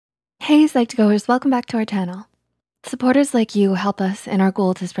Hey Psych2Goers, welcome back to our channel. Supporters like you help us in our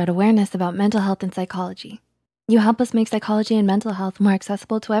goal to spread awareness about mental health and psychology. You help us make psychology and mental health more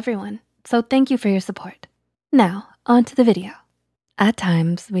accessible to everyone, so thank you for your support. Now, on to the video. At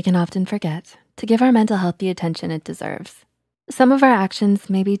times, we can often forget to give our mental health the attention it deserves. Some of our actions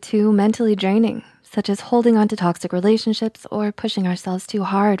may be too mentally draining, such as holding on to toxic relationships or pushing ourselves too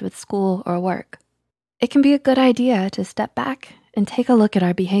hard with school or work. It can be a good idea to step back and take a look at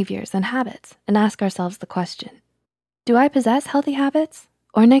our behaviors and habits and ask ourselves the question, do I possess healthy habits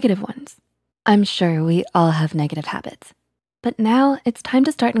or negative ones? I'm sure we all have negative habits, but now it's time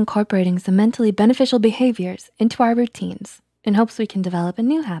to start incorporating some mentally beneficial behaviors into our routines in hopes we can develop a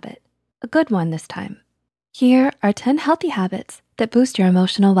new habit, a good one this time. Here are 10 healthy habits that boost your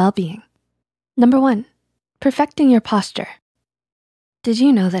emotional well-being. Number 1, perfecting your posture. Did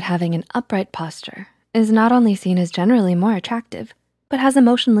you know that having an upright posture is not only seen as generally more attractive, but has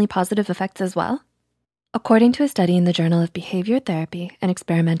emotionally positive effects as well? According to a study in the Journal of Behavior Therapy and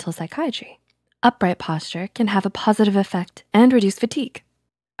Experimental Psychiatry, upright posture can have a positive effect and reduce fatigue.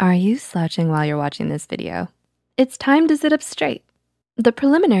 Are you slouching while you're watching this video? It's time to sit up straight. The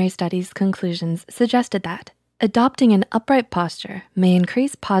preliminary study's conclusions suggested that adopting an upright posture may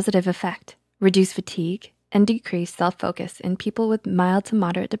increase positive effect, reduce fatigue, and decrease self-focus in people with mild to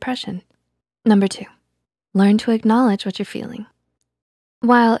moderate depression. Number 2, learn to acknowledge what you're feeling.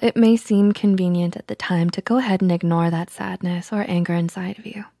 While it may seem convenient at the time to go ahead and ignore that sadness or anger inside of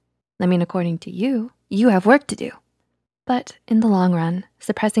you, according to you, you have work to do. But in the long run,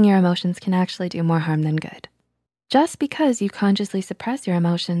 suppressing your emotions can actually do more harm than good. Just because you consciously suppress your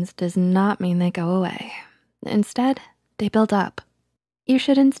emotions does not mean they go away. Instead, they build up. You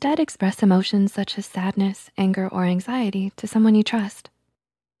should instead express emotions such as sadness, anger, or anxiety to someone you trust.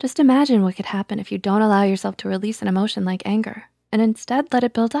 Just imagine what could happen if you don't allow yourself to release an emotion like anger and instead let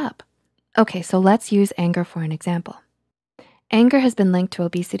it build up. Okay, so let's use anger for an example. Anger has been linked to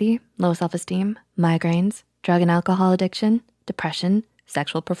obesity, low self-esteem, migraines, drug and alcohol addiction, depression,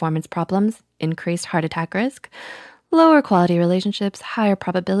 sexual performance problems, increased heart attack risk, lower quality relationships, higher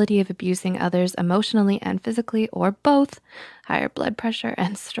probability of abusing others emotionally and physically, or both, higher blood pressure,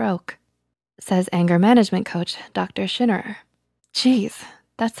 and stroke, says anger management coach, Dr. Schinnerer. Geez,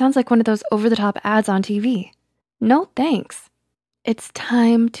 that sounds like one of those over-the-top ads on TV. No thanks. It's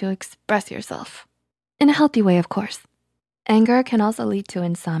time to express yourself. In a healthy way, of course. Anger can also lead to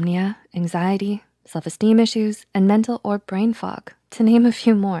insomnia, anxiety, self-esteem issues, and mental or brain fog, to name a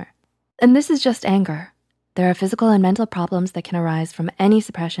few more. And this is just anger. There are physical and mental problems that can arise from any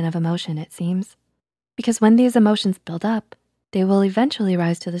suppression of emotion, it seems. Because when these emotions build up, they will eventually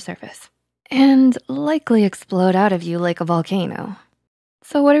rise to the surface and likely explode out of you like a volcano.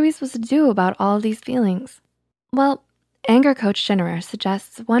 So what are we supposed to do about all of these feelings? Well, anger coach Schinnerer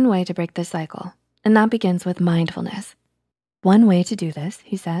suggests one way to break this cycle, and that begins with mindfulness. One way to do this,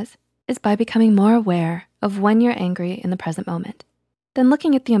 he says, is by becoming more aware of when you're angry in the present moment, then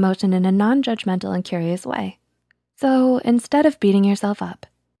looking at the emotion in a non-judgmental and curious way. So instead of beating yourself up,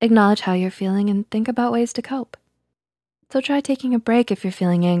 acknowledge how you're feeling and think about ways to cope. So try taking a break if you're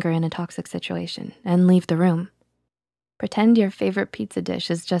feeling anger in a toxic situation and leave the room. Pretend your favorite pizza dish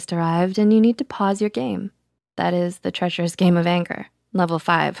has just arrived and you need to pause your game. That is the treacherous game of anger, level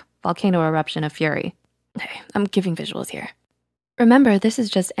 5, volcano eruption of fury. Hey, I'm giving visuals here. Remember, this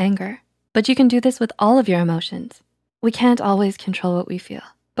is just anger, but you can do this with all of your emotions. We can't always control what we feel,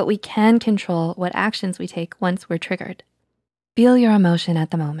 but we can control what actions we take once we're triggered. Feel your emotion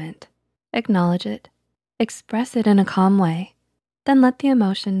at the moment, acknowledge it, express it in a calm way, then let the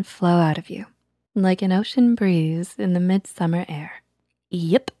emotion flow out of you, like an ocean breeze in the midsummer air.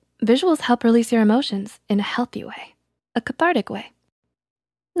 Yep, visuals help release your emotions in a healthy way, a cathartic way.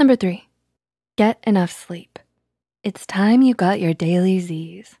 Number 3, get enough sleep. It's time you got your daily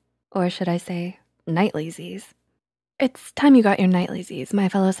Z's, or should I say nightly Z's. It's time you got your nightly Z's, my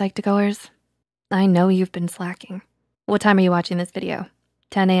fellow Psych2Goers. I know you've been slacking. What time are you watching this video?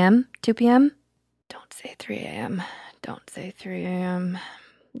 10 a.m., 2 p.m.? Don't say 3 a.m., don't say 3 a.m.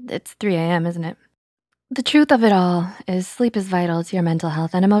 It's 3 a.m., isn't it? The truth of it all is sleep is vital to your mental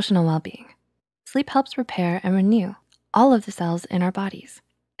health and emotional well-being. Sleep helps repair and renew all of the cells in our bodies.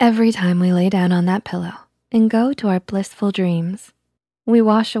 Every time we lay down on that pillow and go to our blissful dreams, we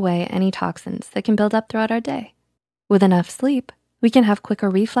wash away any toxins that can build up throughout our day. With enough sleep, we can have quicker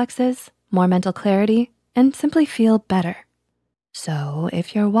reflexes, more mental clarity, and simply feel better. So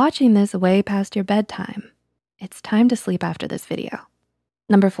if you're watching this way past your bedtime, it's time to sleep after this video.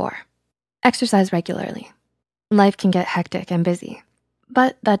 Number 4, exercise regularly. Life can get hectic and busy,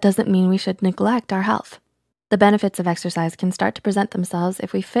 but that doesn't mean we should neglect our health. The benefits of exercise can start to present themselves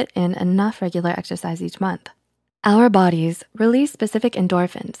if we fit in enough regular exercise each month. Our bodies release specific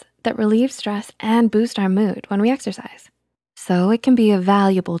endorphins that relieve stress and boost our mood when we exercise. So it can be a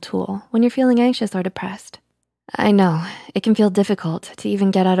valuable tool when you're feeling anxious or depressed. I know, it can feel difficult to even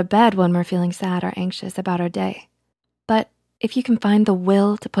get out of bed when we're feeling sad or anxious about our day. But if you can find the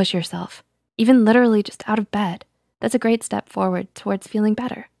will to push yourself, even literally just out of bed, that's a great step forward towards feeling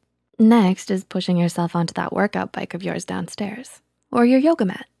better. Next is pushing yourself onto that workout bike of yours downstairs or your yoga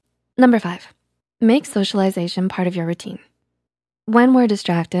mat. Number 5, make socialization part of your routine. When we're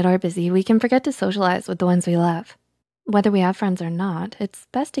distracted or busy, we can forget to socialize with the ones we love. Whether we have friends or not, it's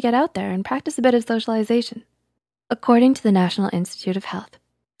best to get out there and practice a bit of socialization. According to the National Institute of Health,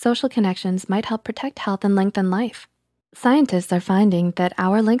 social connections might help protect health and lengthen life. Scientists are finding that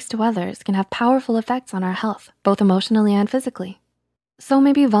our links to others can have powerful effects on our health, both emotionally and physically. So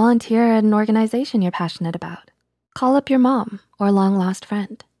maybe volunteer at an organization you're passionate about. Call up your mom or long-lost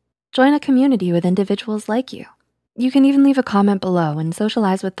friend. Join a community with individuals like you. You can even leave a comment below and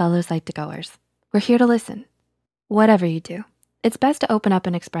socialize with fellow Psych2Goers. We're here to listen. Whatever you do, it's best to open up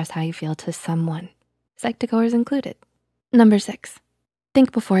and express how you feel to someone, Psych2Goers included. Number 6,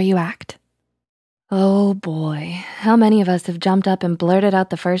 think before you act. Oh boy, how many of us have jumped up and blurted out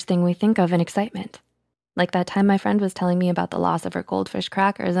the first thing we think of in excitement? Like that time my friend was telling me about the loss of her goldfish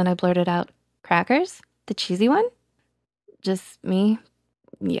crackers and I blurted out, "Crackers? The cheesy one?" Just me?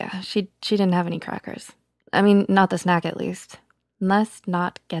 Yeah, she didn't have any crackers. I mean, not the snack at least. Let's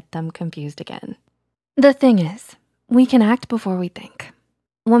not get them confused again. The thing is, we can act before we think.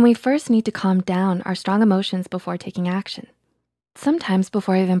 When we first need to calm down our strong emotions before taking action. Sometimes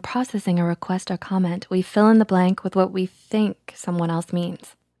before even processing a request or comment, we fill in the blank with what we think someone else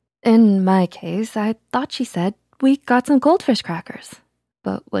means. In my case, I thought she said, "We got some goldfish crackers."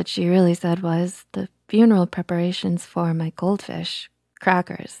 But what she really said was, "The funeral preparations for my goldfish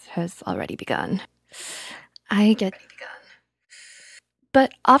crackers has already begun."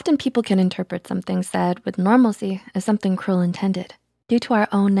 But often people can interpret something said with normalcy as something cruel intended due to our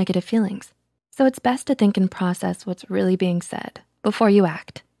own negative feelings. So it's best to think and process what's really being said before you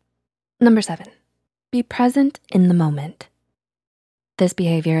act. Number 7, be present in the moment. This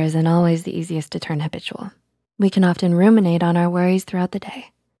behavior isn't always the easiest to turn habitual. We can often ruminate on our worries throughout the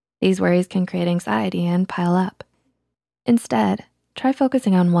day. These worries can create anxiety and pile up. Instead, try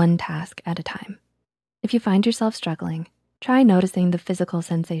focusing on one task at a time. If you find yourself struggling, try noticing the physical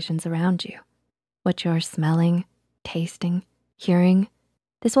sensations around you, what you're smelling, tasting, hearing.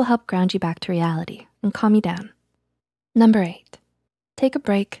 This will help ground you back to reality and calm you down. Number 8, take a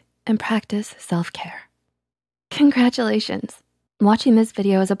break and practice self-care. Congratulations. Watching this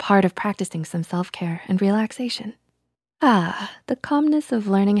video is a part of practicing some self-care and relaxation. The calmness of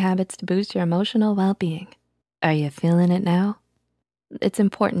learning habits to boost your emotional well-being. Are you feeling it now? It's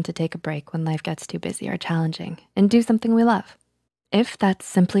important to take a break when life gets too busy or challenging and do something we love. If that's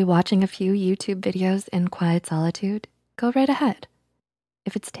simply watching a few YouTube videos in quiet solitude, go right ahead.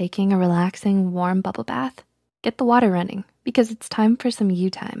 If it's taking a relaxing, warm bubble bath, get the water running because it's time for some you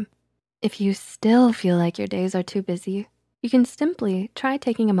time. If you still feel like your days are too busy, you can simply try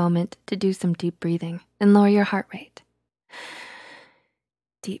taking a moment to do some deep breathing and lower your heart rate.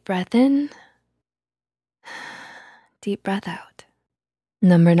 Deep breath in, deep breath out.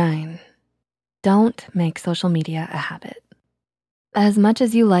 Number 9, don't make social media a habit. As much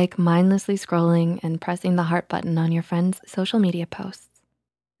as you like mindlessly scrolling and pressing the heart button on your friends' social media posts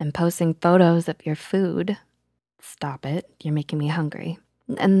and posting photos of your food, stop it, you're making me hungry,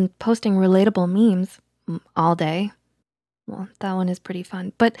 and posting relatable memes all day, well, that one is pretty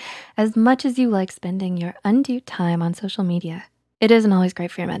fun. But as much as you like spending your undue time on social media, it isn't always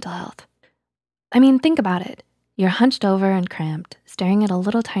great for your mental health. I mean, think about it. You're hunched over and cramped, staring at a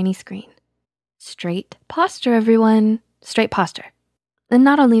little tiny screen. Straight posture, everyone, straight posture. And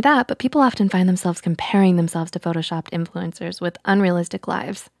not only that, but people often find themselves comparing themselves to photoshopped influencers with unrealistic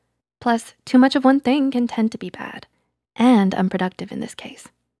lives. Plus, too much of one thing can tend to be bad and unproductive in this case.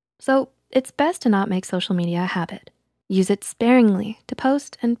 So it's best to not make social media a habit. Use it sparingly to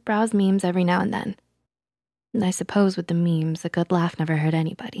post and browse memes every now and then. And I suppose with the memes, a good laugh never hurt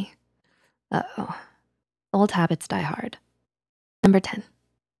anybody. Uh-oh, old habits die hard. Number 10,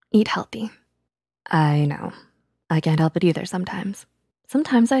 eat healthy. I know, I can't help it either sometimes.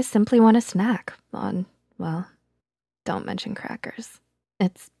 Sometimes I simply want a snack on, well, don't mention crackers.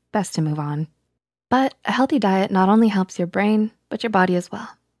 It's best to move on. But a healthy diet not only helps your brain, but your body as well.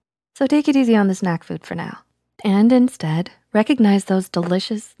 So take it easy on the snack food for now. And instead, recognize those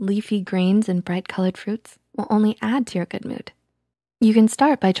delicious leafy greens and bright colored fruits will only add to your good mood. You can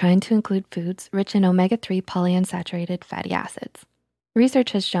start by trying to include foods rich in omega-3 polyunsaturated fatty acids.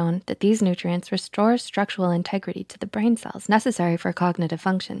 Research has shown that these nutrients restore structural integrity to the brain cells necessary for cognitive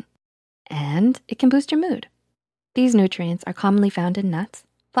function, and it can boost your mood. These nutrients are commonly found in nuts,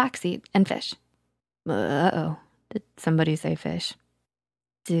 flaxseed, and fish. Uh-oh, did somebody say fish?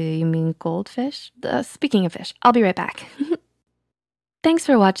 Do you mean goldfish? Speaking of fish, I'll be right back. Thanks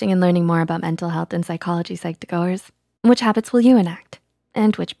for watching and learning more about mental health and psychology, Psych2Goers. Which habits will you enact?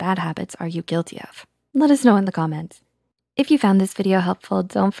 And which bad habits are you guilty of? Let us know in the comments. If you found this video helpful,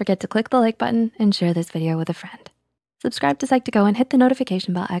 don't forget to click the like button and share this video with a friend. Subscribe to Psych2Go and hit the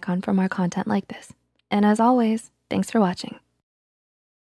notification bell icon for more content like this. And as always, thanks for watching.